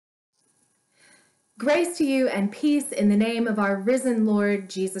Grace to you and peace in the name of our risen Lord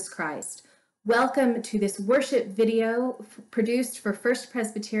Jesus Christ. Welcome to this worship video produced for First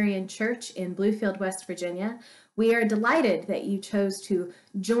Presbyterian Church in Bluefield, West Virginia. We are delighted that you chose to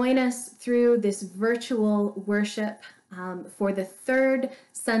join us through this virtual worship for the third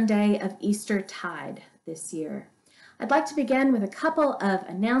Sunday of Eastertide this year. I'd like to begin with a couple of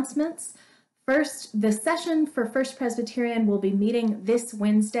announcements. First, the session for First Presbyterian will be meeting this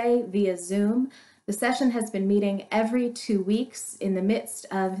Wednesday via Zoom. The session has been meeting every 2 weeks in the midst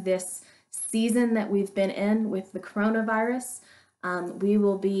of this season that we've been in with the coronavirus. We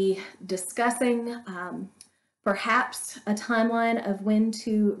will be discussing perhaps a timeline of when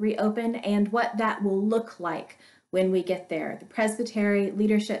to reopen and what that will look like when we get there. The Presbytery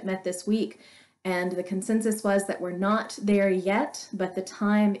leadership met this week, and the consensus was that we're not there yet, but the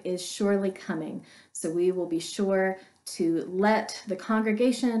time is surely coming. So we will be sure to let the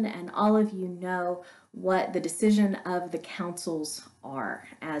congregation and all of you know what the decision of the councils are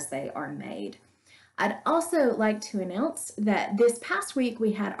as they are made. I'd also like to announce that this past week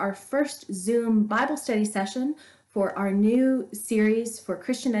we had our first Zoom Bible study session for our new series for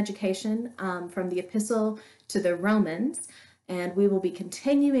Christian education from the Epistle to the Romans, and we will be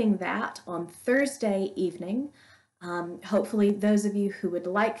continuing that on Thursday evening. Hopefully those of you who would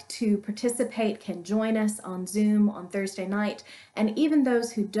like to participate can join us on Zoom on Thursday night, and even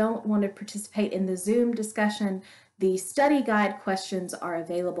those who don't want to participate in the Zoom discussion, the study guide questions are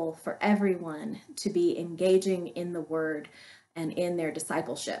available for everyone to be engaging in the Word and in their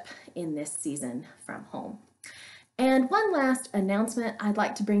discipleship in this season from home. And one last announcement I'd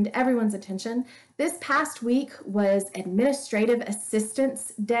like to bring to everyone's attention. This past week was Administrative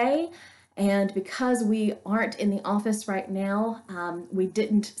Assistance Day. And because we aren't in the office right now, we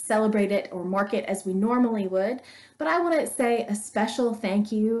didn't celebrate it or mark it as we normally would. But I want to say a special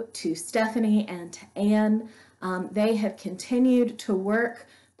thank you to Stephanie and to Anne. They have continued to work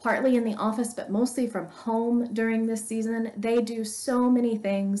partly in the office, but mostly from home during this season. They do so many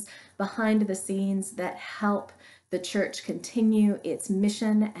things behind the scenes that help the church continue its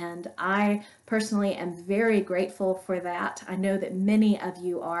mission, and I personally am very grateful for that. I know that many of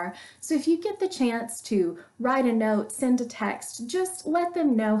you are. So if you get the chance to write a note, send a text, just let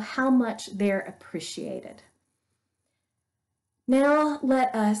them know how much they're appreciated. Now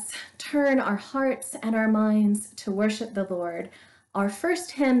let us turn our hearts and our minds to worship the Lord. Our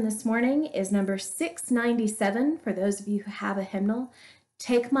first hymn this morning is number 697, for those of you who have a hymnal,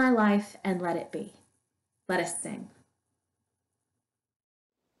 Take My Life and Let It Be. Let us sing.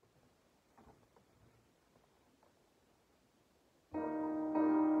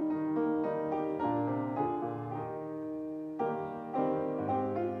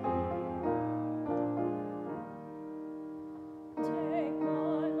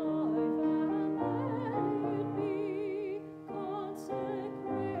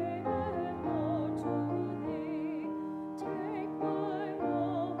 Take my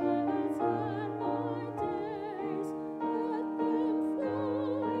moments and my days.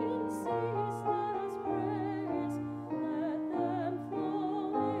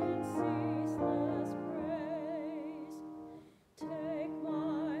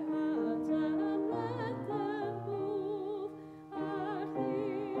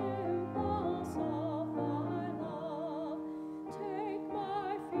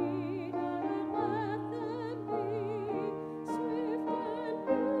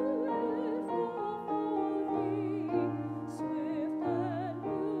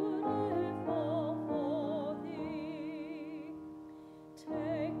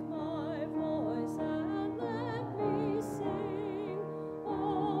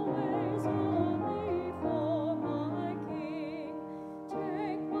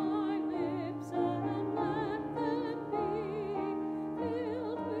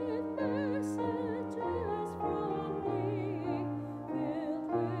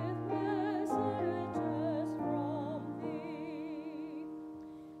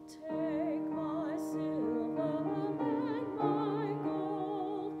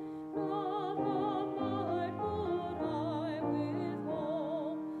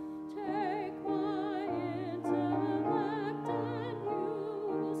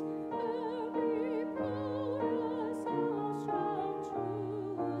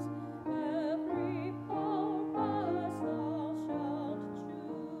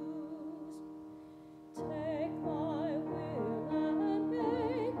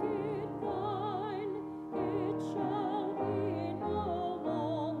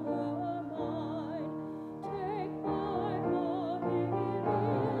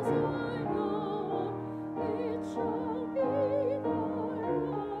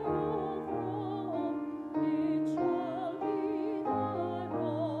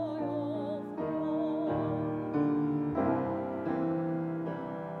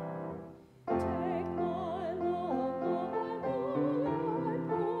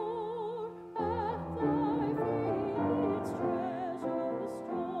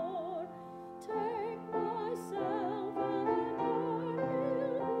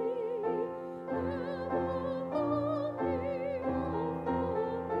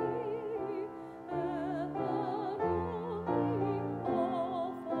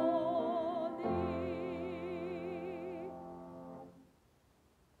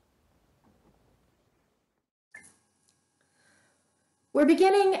 We're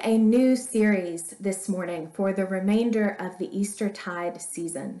beginning a new series this morning for the remainder of the Eastertide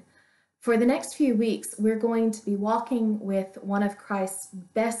season. For the next few weeks, we're going to be walking with one of Christ's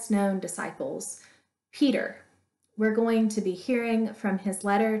best-known disciples, Peter. We're going to be hearing from his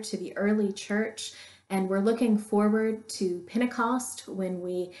letter to the early church, and we're looking forward to Pentecost when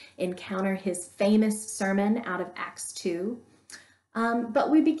we encounter his famous sermon out of Acts 2. But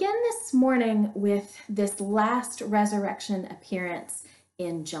we begin this morning with this last resurrection appearance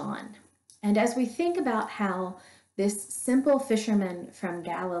in John. And as we think about how this simple fisherman from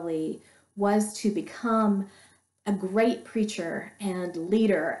Galilee was to become a great preacher and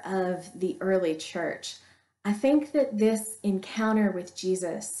leader of the early church, I think that this encounter with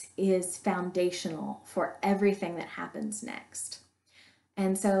Jesus is foundational for everything that happens next.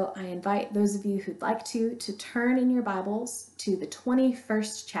 And so I invite those of you who'd like to turn in your Bibles to the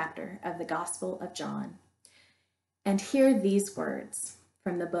 21st chapter of the Gospel of John and hear these words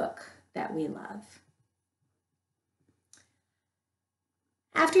from the book that we love.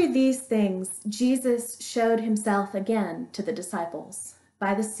 After these things, Jesus showed himself again to the disciples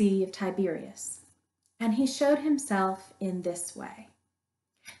by the Sea of Tiberias, and he showed himself in this way.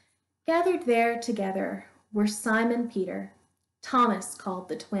 Gathered there together were Simon Peter, Thomas called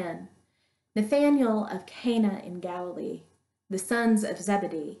the twin, Nathanael of Cana in Galilee, the sons of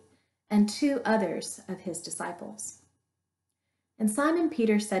Zebedee, and two others of his disciples. And Simon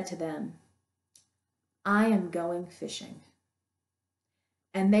Peter said to them, "I am going fishing."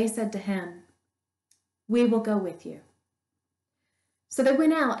 And they said to him, "We will go with you." So they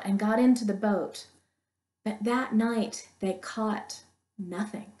went out and got into the boat, but that night they caught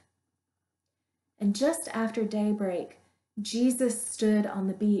nothing. And just after daybreak, Jesus stood on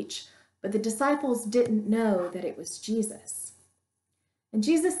the beach, but the disciples didn't know that it was Jesus. And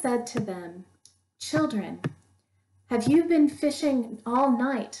Jesus said to them, "Children, have you been fishing all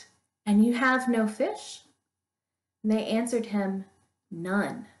night and you have no fish?" And they answered him,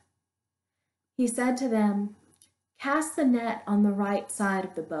 "None." He said to them, "Cast the net on the right side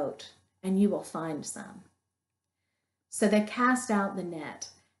of the boat and you will find some." So they cast out the net,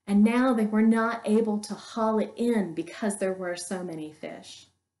 and now they were not able to haul it in because there were so many fish.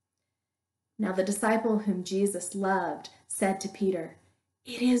 Now the disciple whom Jesus loved said to Peter,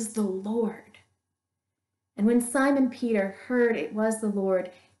 "It is the Lord." And when Simon Peter heard it was the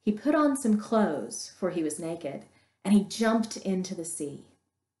Lord, he put on some clothes, for he was naked, and he jumped into the sea.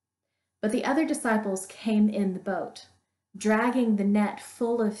 But the other disciples came in the boat, dragging the net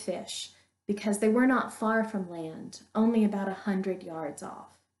full of fish, because they were not far from land, only about 100 yards off.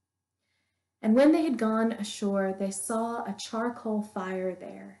 And when they had gone ashore, they saw a charcoal fire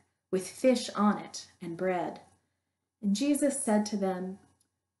there, with fish on it and bread. And Jesus said to them,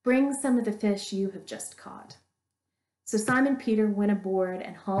 "Bring some of the fish you have just caught." So Simon Peter went aboard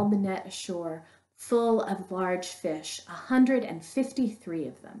and hauled the net ashore, full of large fish, 153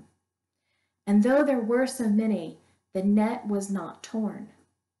 of them. And though there were so many, the net was not torn.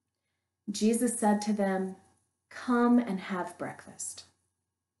 Jesus said to them, "Come and have breakfast."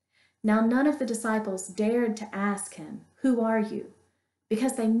 Now none of the disciples dared to ask him, "Who are you?"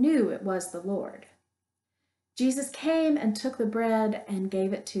 because they knew it was the Lord. Jesus came and took the bread and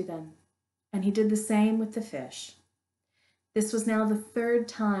gave it to them, and he did the same with the fish. This was now the third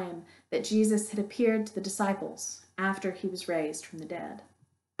time that Jesus had appeared to the disciples after he was raised from the dead.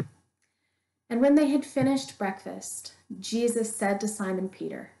 And when they had finished breakfast, Jesus said to Simon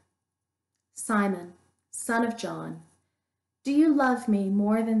Peter, "Simon, son of John, do you love me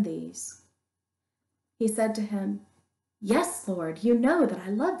more than these?" He said to him, "Yes, Lord, you know that I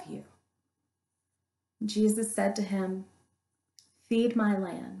love you." Jesus said to him, "Feed my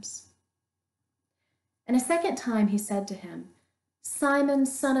lambs." And a second time he said to him, "Simon,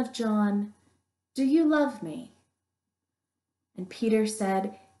 son of John, do you love me?" And Peter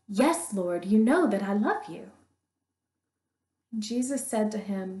said, "Yes, Lord, you know that I love you." And Jesus said to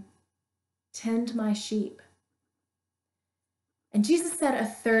him, "Tend my sheep." And Jesus said a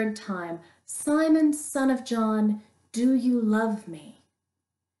third time, "Simon, son of John, do you love me?"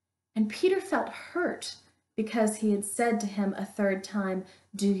 And Peter felt hurt because he had said to him a third time,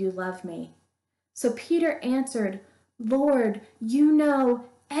 "Do you love me?" So Peter answered, "Lord, you know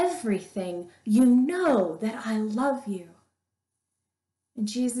everything. You know that I love you." And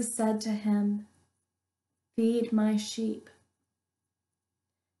Jesus said to him, "Feed my sheep.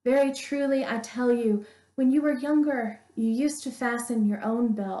 Very truly, I tell you, when you were younger, you used to fasten your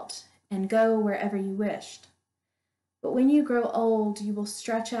own belt and go wherever you wished. But when you grow old, you will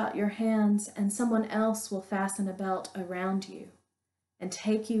stretch out your hands, and someone else will fasten a belt around you and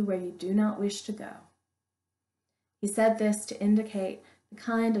take you where you do not wish to go." He said this to indicate the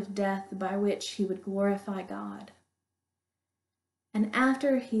kind of death by which he would glorify God. And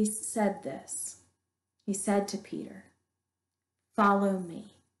after he said this, he said to Peter, "Follow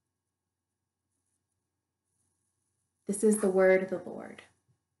me." This is the word of the Lord.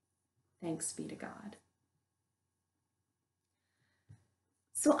 Thanks be to God.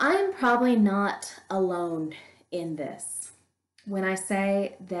 So I'm probably not alone in this when I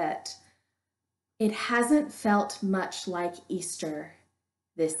say that it hasn't felt much like Easter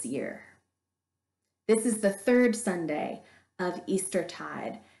this year. This is the third Sunday of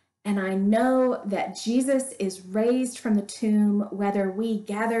Eastertide, and I know that Jesus is raised from the tomb, whether we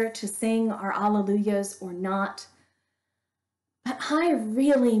gather to sing our Alleluias or not. But I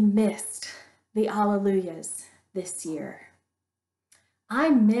really missed the Alleluias this year. I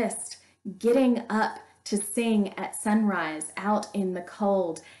missed getting up to sing at sunrise out in the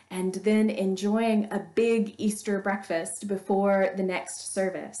cold and then enjoying a big Easter breakfast before the next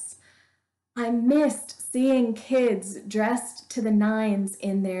service. I missed seeing kids dressed to the nines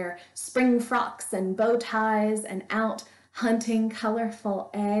in their spring frocks and bow ties and out hunting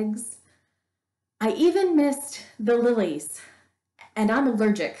colorful eggs. I even missed the lilies, and I'm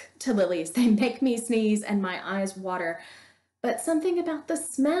allergic to lilies. They make me sneeze and my eyes water. But something about the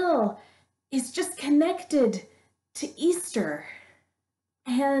smell is just connected to Easter.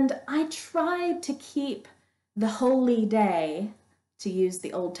 And I tried to keep the holy day, to use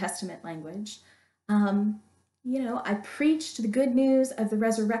the Old Testament language. I preached the good news of the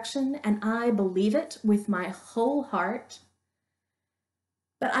resurrection, and I believe it with my whole heart.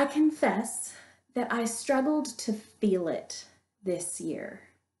 But I confess that I struggled to feel it this year.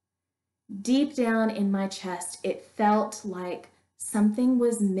 Deep down in my chest, it felt like something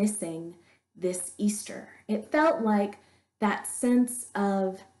was missing this Easter. It felt like that sense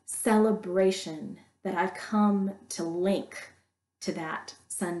of celebration that I've come to link to that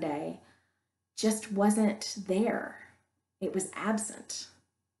Sunday just wasn't there. It was absent.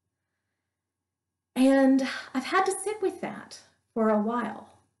 And I've had to sit with that for a while.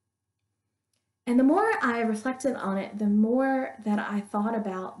 And the more I reflected on it, the more that I thought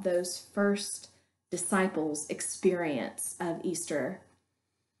about those first disciples' experience of Easter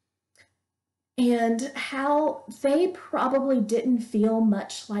and how they probably didn't feel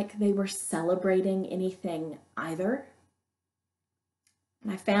much like they were celebrating anything either.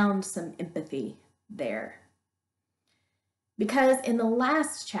 And I found some empathy there. Because in the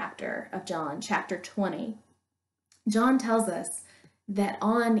last chapter of John, chapter 20, John tells us that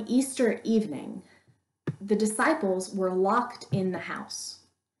on Easter evening, the disciples were locked in the house.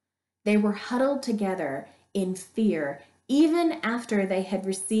 They were huddled together in fear, even after they had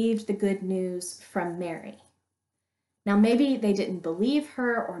received the good news from Mary. Now, maybe they didn't believe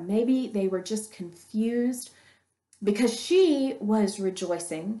her, or maybe they were just confused because she was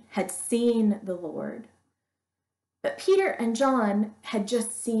rejoicing, had seen the Lord. But Peter and John had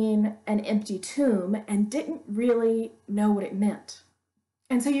just seen an empty tomb and didn't really know what it meant.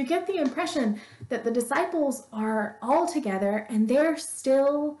 And so you get the impression that the disciples are all together and they're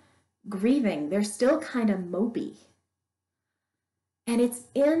still grieving. They're still kind of mopey. And it's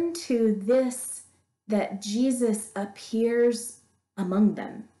into this that Jesus appears among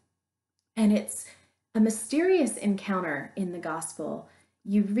them. And it's a mysterious encounter in the gospel.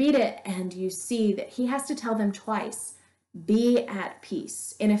 You read it and you see that he has to tell them twice, be at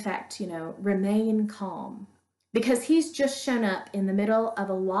peace. In effect, remain calm. Because he's just shown up in the middle of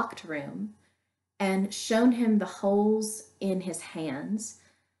a locked room and shown him the holes in his hands.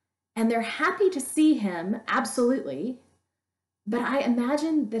 And they're happy to see him, absolutely. But I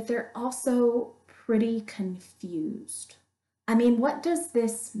imagine that they're also pretty confused. I mean, what does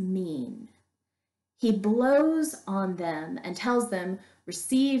this mean? He blows on them and tells them,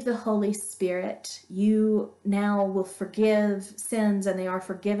 receive the Holy Spirit. You now will forgive sins and they are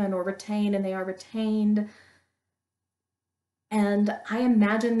forgiven, or retain and they are retained. And I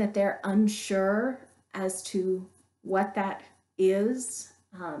imagine that they're unsure as to what that is.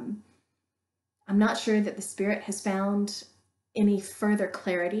 I'm not sure that the Spirit has found any further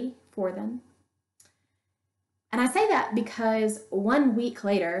clarity for them. And I say that because 1 week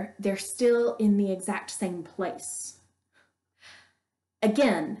later, they're still in the exact same place.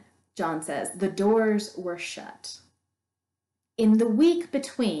 Again, John says, the doors were shut. In the week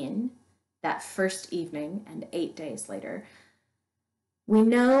between that first evening and 8 days later, we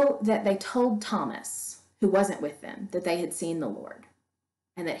know that they told Thomas, who wasn't with them, that they had seen the Lord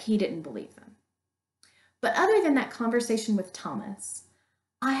and that he didn't believe them. But other than that conversation with Thomas,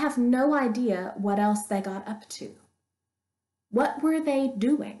 I have no idea what else they got up to. What were they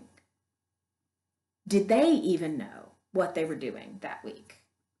doing? Did they even know what they were doing that week?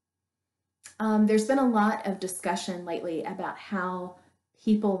 There's been a lot of discussion lately about how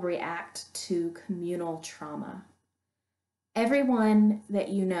people react to communal trauma. Everyone that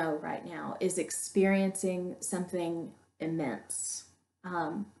you know right now is experiencing something immense.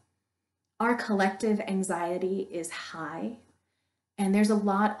 Our collective anxiety is high, and there's a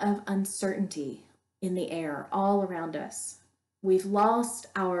lot of uncertainty in the air all around us. We've lost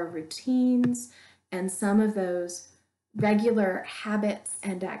our routines and some of those regular habits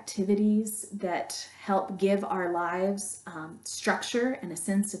and activities that help give our lives structure and a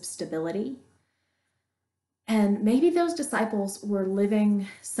sense of stability. And maybe those disciples were living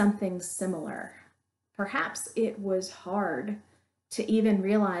something similar. Perhaps it was hard to even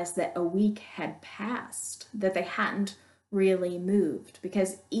realize that a week had passed, that they hadn't really moved,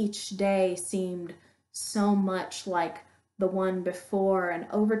 because each day seemed so much like the one before, and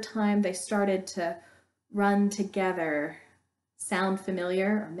over time they started to run together. Sound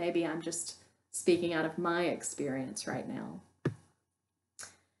familiar? Or maybe I'm just speaking out of my experience right now.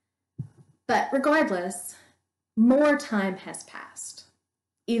 But regardless, more time has passed.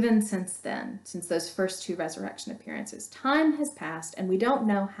 Even since then, since those first two resurrection appearances, time has passed, and we don't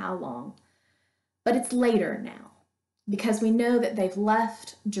know how long, but it's later now because we know that they've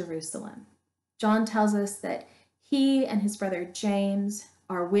left Jerusalem. John tells us that he and his brother James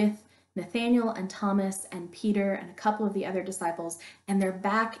are with Nathanael and Thomas and Peter and a couple of the other disciples, and they're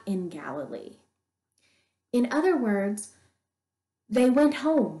back in Galilee. In other words, they went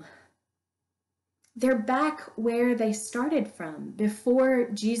home. They're back where they started from before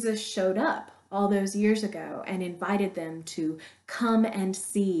Jesus showed up all those years ago and invited them to come and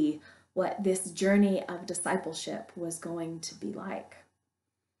see what this journey of discipleship was going to be like.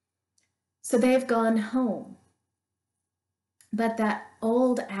 So they've gone home. But that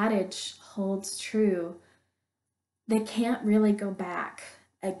old adage holds true. They can't really go back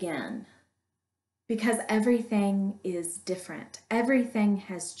again because everything is different. Everything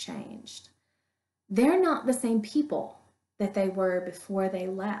has changed. They're not the same people that they were before they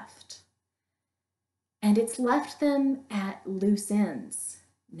left. And it's left them at loose ends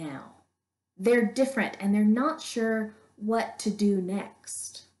now. They're different and they're not sure what to do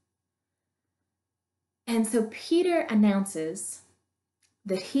next. And so Peter announces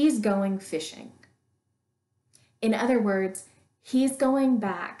that he's going fishing. In other words, he's going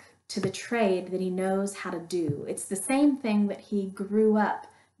back to the trade that he knows how to do. It's the same thing that he grew up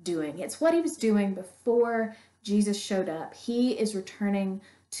doing. It's what he was doing before Jesus showed up. He is returning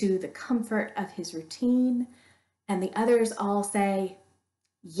to the comfort of his routine, and the others all say,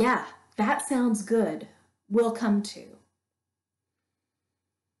 yeah, that sounds good. We'll come too.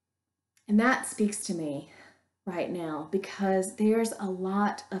 And that speaks to me right now because there's a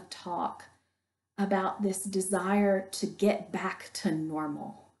lot of talk about this desire to get back to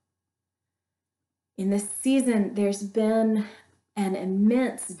normal. In this season, there's been an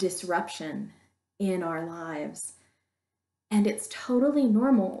immense disruption in our lives, and it's totally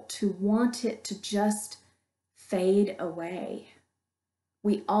normal to want it to just fade away.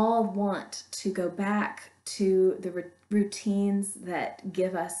 We all want to go back to the routines that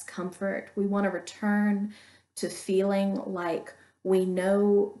give us comfort. We want to return to feeling like we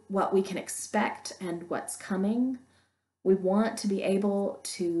know what we can expect and what's coming. We want to be able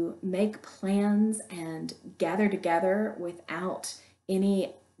to make plans and gather together without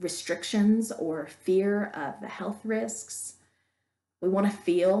any restrictions or fear of the health risks. We want to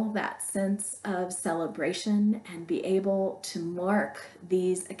feel that sense of celebration and be able to mark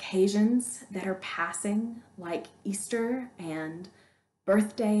these occasions that are passing, like Easter and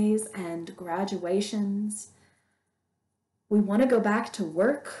birthdays and graduations. We want to go back to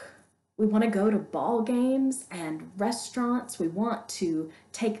work. We want to go to ball games and restaurants. We want to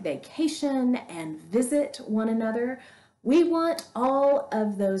take vacation and visit one another. We want all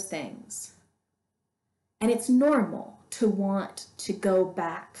of those things. And it's normal to want to go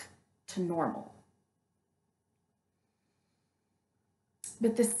back to normal.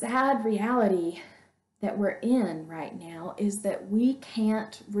 But the sad reality that we're in right now is that we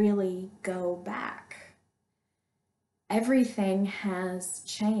can't really go back. Everything has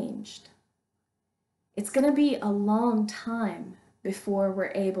changed. It's going to be a long time before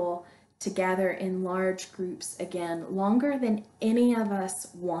we're able to gather in large groups again, longer than any of us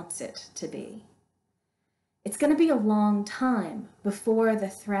wants it to be. It's going to be a long time before the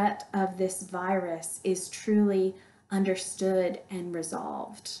threat of this virus is truly understood and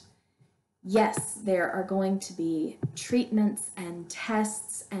resolved. Yes, there are going to be treatments and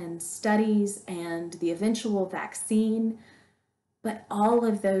tests and studies and the eventual vaccine, but all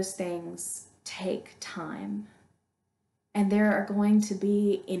of those things take time. And there are going to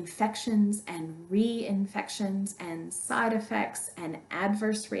be infections and reinfections and side effects and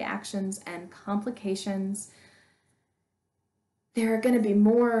adverse reactions and complications. There are going to be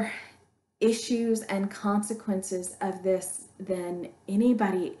more issues and consequences of this than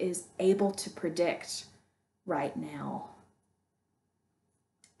anybody is able to predict right now.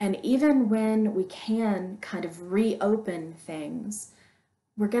 And even when we can kind of reopen things,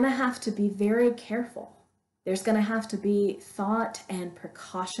 we're going to have to be very careful. There's going to have to be thought and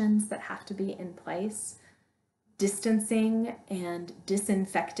precautions that have to be in place. Distancing and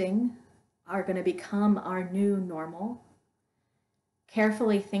disinfecting are going to become our new normal.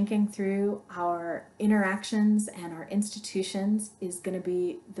 Carefully thinking through our interactions and our institutions is going to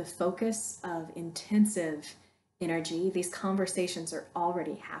be the focus of intensive energy. These conversations are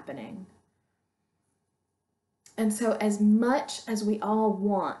already happening. And so as much as we all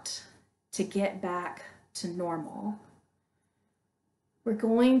want to get back to normal, we're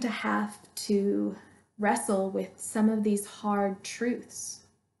going to have to wrestle with some of these hard truths.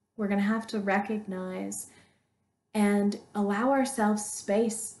 We're going to have to recognize and allow ourselves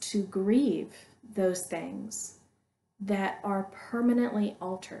space to grieve those things that are permanently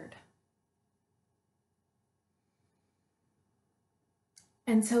altered.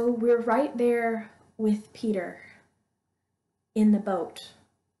 And so we're right there with Peter in the boat.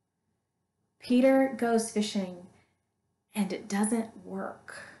 Peter goes fishing and it doesn't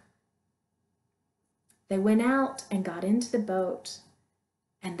work. They went out and got into the boat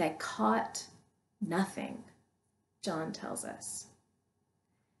and they caught nothing, John tells us.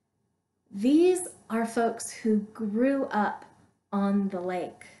 These are folks who grew up on the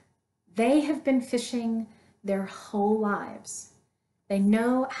lake. They have been fishing their whole lives. They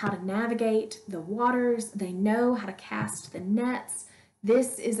know how to navigate the waters. They know how to cast the nets.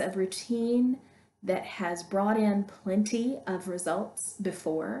 This is a routine that has brought in plenty of results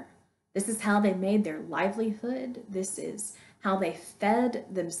before. This is how they made their livelihood. This is how they fed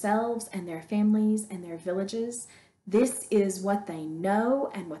themselves and their families and their villages. This is what they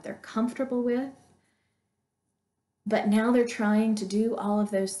know and what they're comfortable with. But now they're trying to do all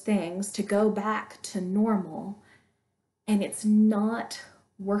of those things to go back to normal, and it's not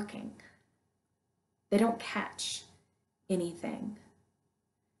working. They don't catch anything.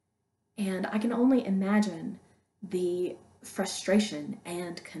 And I can only imagine the frustration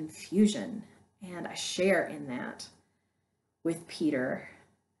and confusion, and I share in that with Peter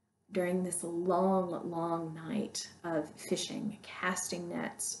during this long, long night of fishing, casting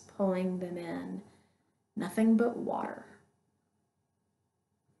nets, pulling them in, nothing but water.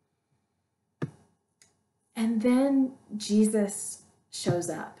 And then Jesus shows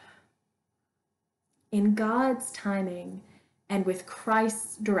up. In God's timing and with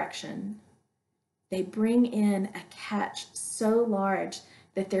Christ's direction, they bring in a catch so large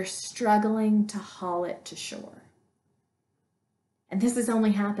that they're struggling to haul it to shore. And this has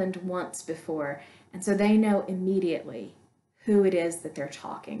only happened once before, and so they know immediately who it is that they're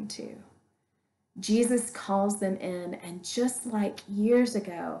talking to. Jesus calls them in, and just like years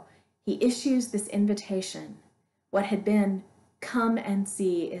ago, he issues this invitation. What had been, come and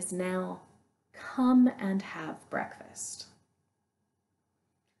see, is now, come and have breakfast.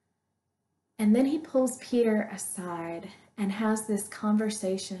 And then he pulls Peter aside and has this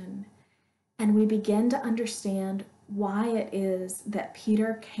conversation, and we begin to understand why it is that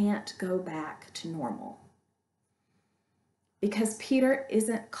Peter can't go back to normal. Because Peter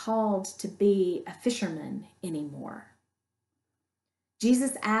isn't called to be a fisherman anymore.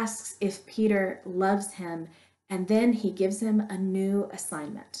 Jesus asks if Peter loves him, and then he gives him a new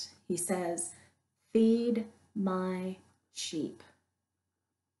assignment. He says, "Feed my sheep."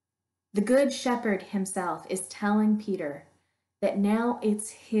 The Good Shepherd himself is telling Peter that now it's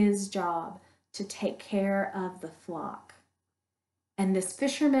his job to take care of the flock. And this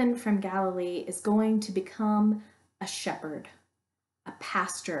fisherman from Galilee is going to become a shepherd, a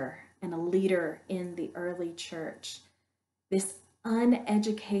pastor, and a leader in the early church. This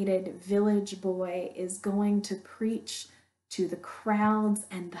uneducated village boy is going to preach to the crowds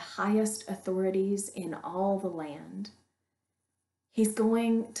and the highest authorities in all the land. He's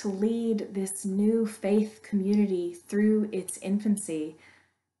going to lead this new faith community through its infancy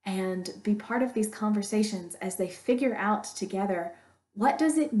and be part of these conversations as they figure out together, what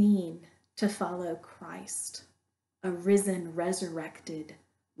does it mean to follow Christ, a risen, resurrected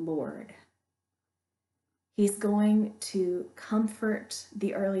Lord? He's going to comfort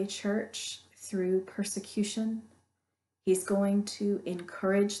the early church through persecution. He's going to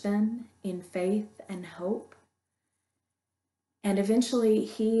encourage them in faith and hope. And eventually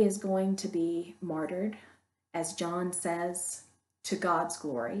he is going to be martyred, as John says, to God's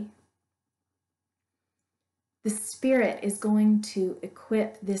glory. The Spirit is going to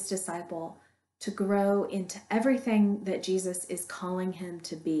equip this disciple to grow into everything that Jesus is calling him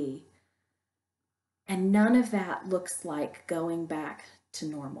to be. And none of that looks like going back to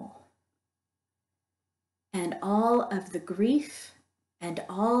normal. And all of the grief and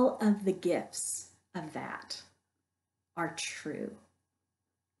all of the gifts of that are true.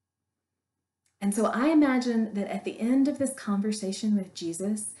 And so I imagine that at the end of this conversation with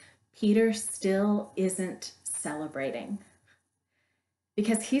Jesus, Peter still isn't celebrating,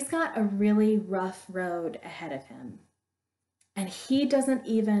 because he's got a really rough road ahead of him. And he doesn't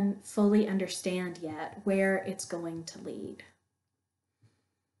even fully understand yet where it's going to lead.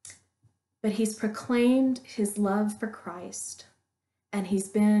 But he's proclaimed his love for Christ, and he's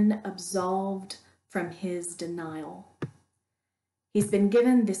been absolved from his denial. He's been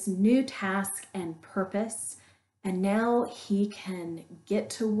given this new task and purpose, and now he can get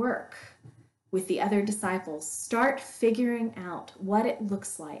to work with the other disciples, start figuring out what it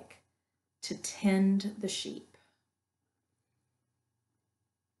looks like to tend the sheep.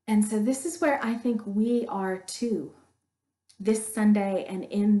 And so this is where I think we are too. This Sunday and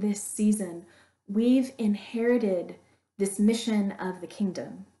in this season, we've inherited this mission of the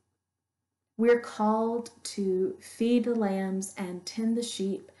kingdom. We're called to feed the lambs and tend the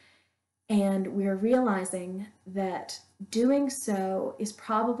sheep, and we're realizing that doing so is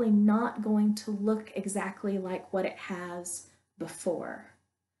probably not going to look exactly like what it has before.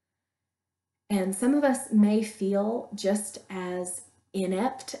 And some of us may feel just as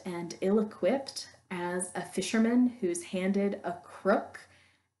inept and ill-equipped as a fisherman who's handed a crook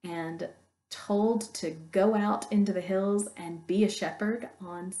and told to go out into the hills and be a shepherd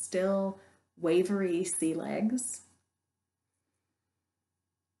on still wavery sea legs.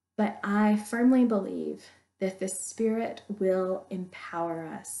 But I firmly believe that the Spirit will empower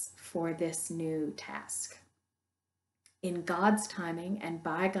us for this new task. In God's timing and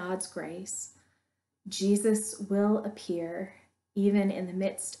by God's grace, Jesus will appear even in the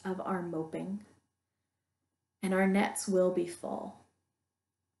midst of our moping, and our nets will be full.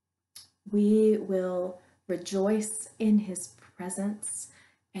 We will rejoice in his presence,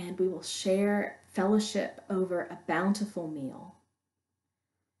 and we will share fellowship over a bountiful meal.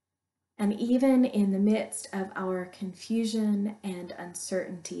 And even in the midst of our confusion and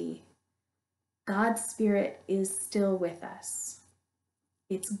uncertainty, God's Spirit is still with us.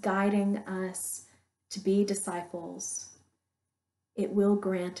 It's guiding us to be disciples. It will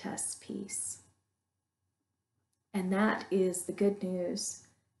grant us peace. And that is the good news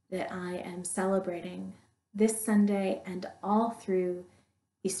that I am celebrating this Sunday and all through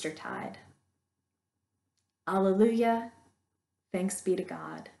Eastertide. Alleluia. Thanks be to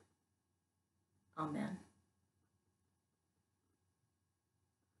God. Amen.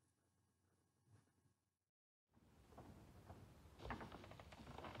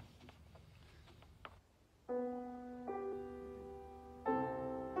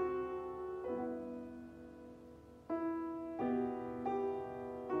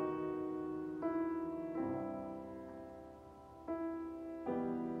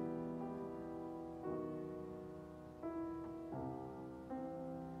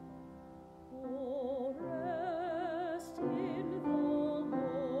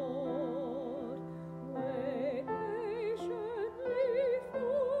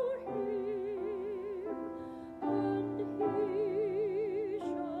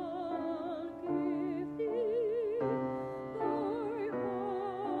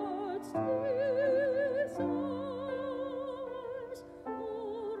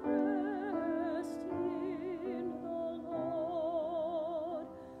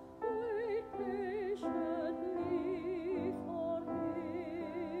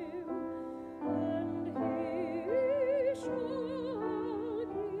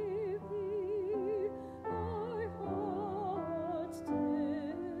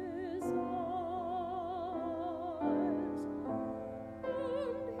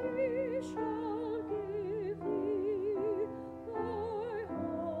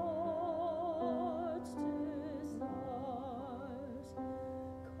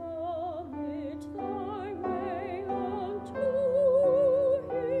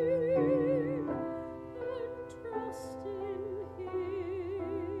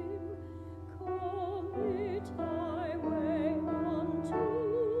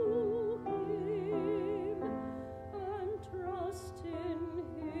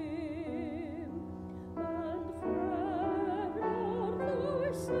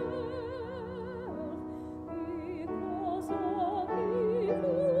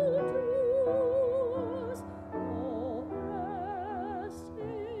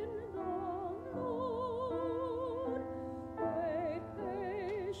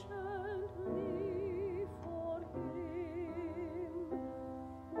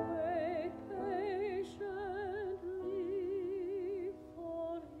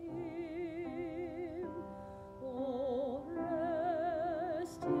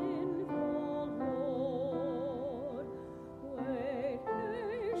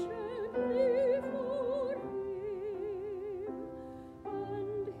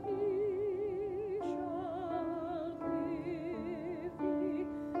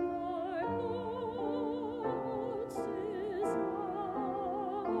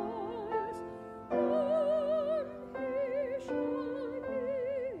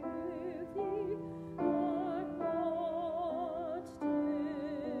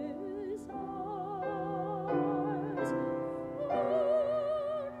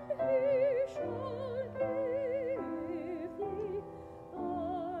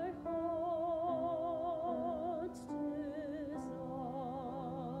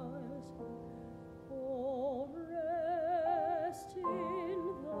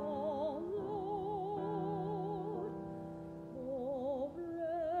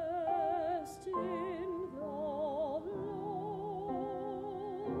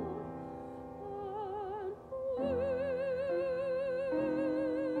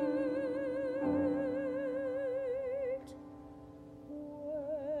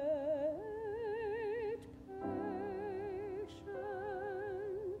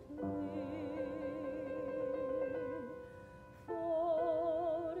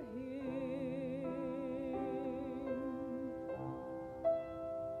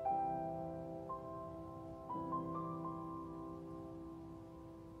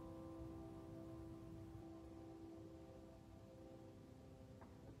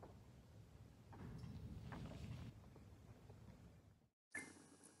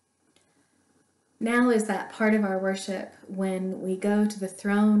 Now is that part of our worship when we go to the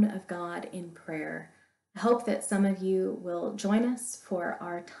throne of God in prayer. I hope that some of you will join us for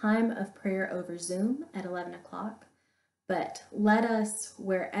our time of prayer over Zoom at 11 o'clock. But let us,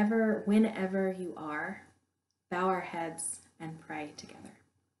 wherever, whenever you are, bow our heads and pray together.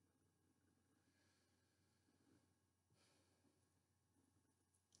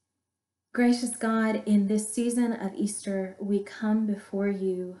 Gracious God, in this season of Easter, we come before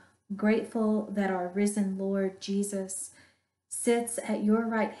you, grateful that our risen Lord Jesus sits at your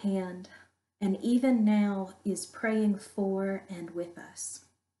right hand and even now is praying for and with us.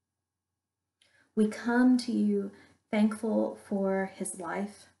 We come to you thankful for his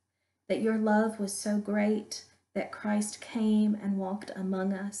life, that your love was so great that Christ came and walked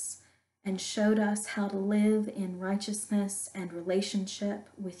among us and showed us how to live in righteousness and relationship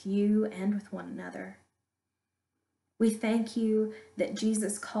with you and with one another. We thank you that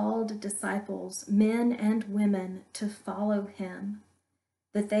Jesus called disciples, men and women, to follow him,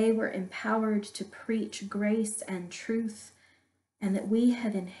 that they were empowered to preach grace and truth, and that we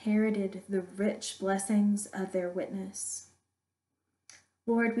have inherited the rich blessings of their witness.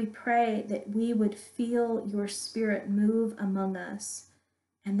 Lord, we pray that we would feel your Spirit move among us,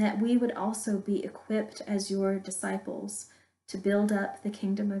 and that we would also be equipped as your disciples to build up the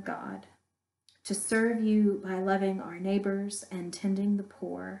kingdom of God, to serve you by loving our neighbors and tending the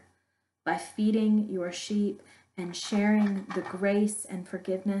poor, by feeding your sheep and sharing the grace and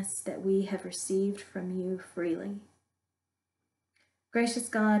forgiveness that we have received from you freely. Gracious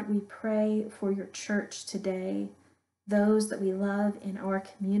God, we pray for your church today, those that we love in our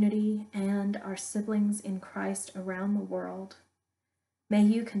community and our siblings in Christ around the world. May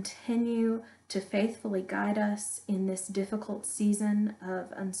you continue to faithfully guide us in this difficult season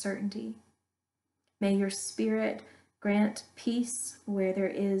of uncertainty. May your Spirit grant peace where there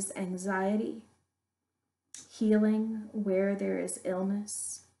is anxiety, healing where there is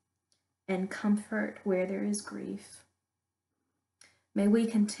illness, and comfort where there is grief. May we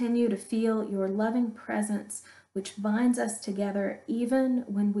continue to feel your loving presence, which binds us together even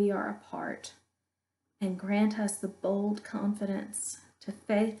when we are apart, and grant us the bold confidence to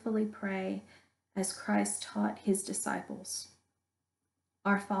faithfully pray as Christ taught his disciples.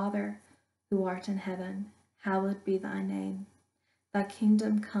 Our Father, who art in heaven, hallowed be thy name. Thy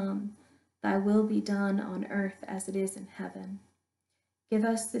kingdom come, thy will be done on earth as it is in heaven. Give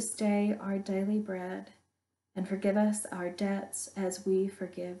us this day our daily bread, and forgive us our debts as we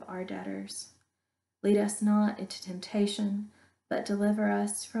forgive our debtors. Lead us not into temptation, but deliver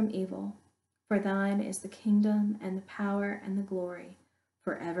us from evil. For thine is the kingdom and the power and the glory,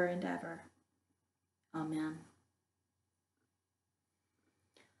 forever and ever. Amen.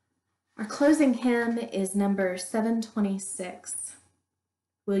 Our closing hymn is number 726.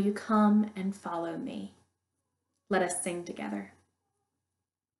 Will you come and follow me? Let us sing together.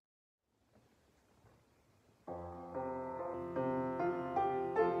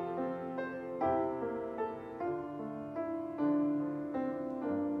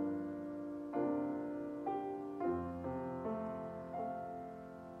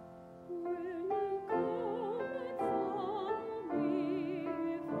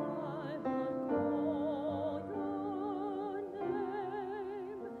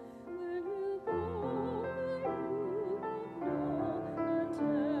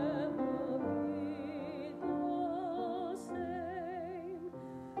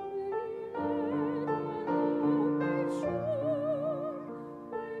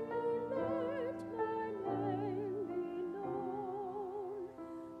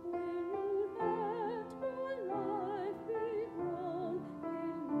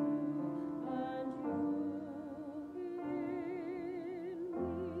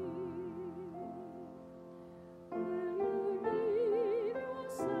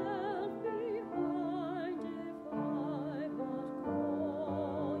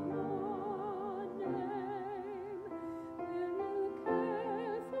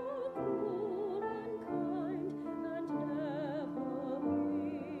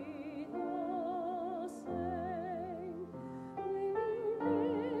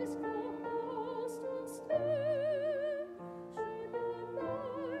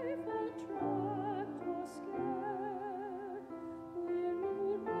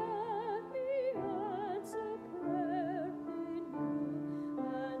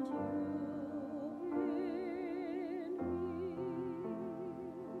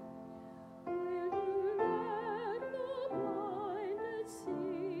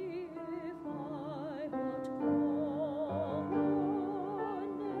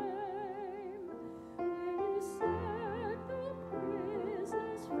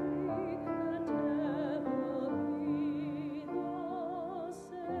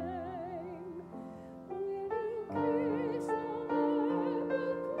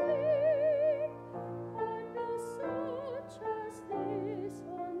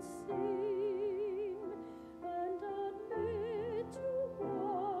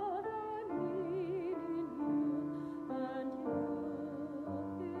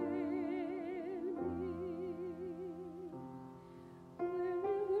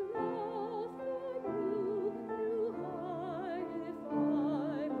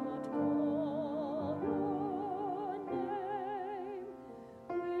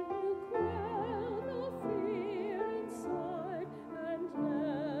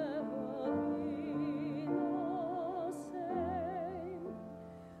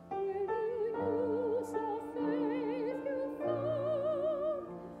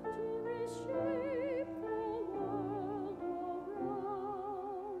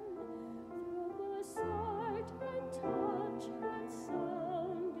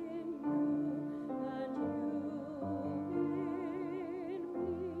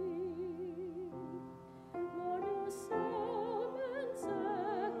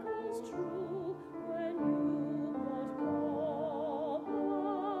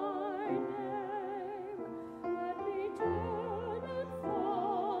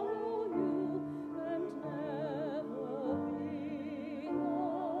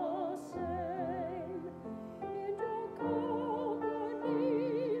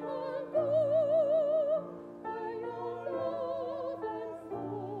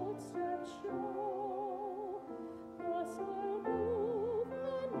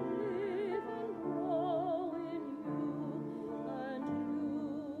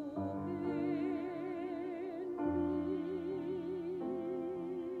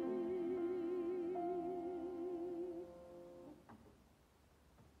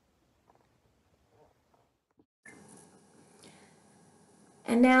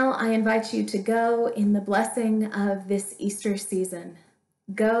 And now I invite you to go in the blessing of this Easter season.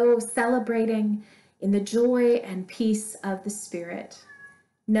 Go celebrating in the joy and peace of the Spirit.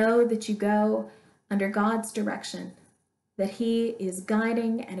 Know that you go under God's direction, that He is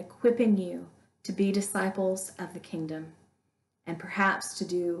guiding and equipping you to be disciples of the kingdom, and perhaps to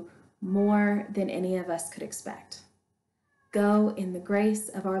do more than any of us could expect. Go in the grace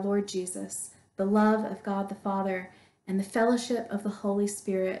of our Lord Jesus, the love of God the Father, and the fellowship of the Holy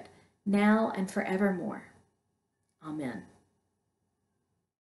Spirit, now and forevermore. Amen.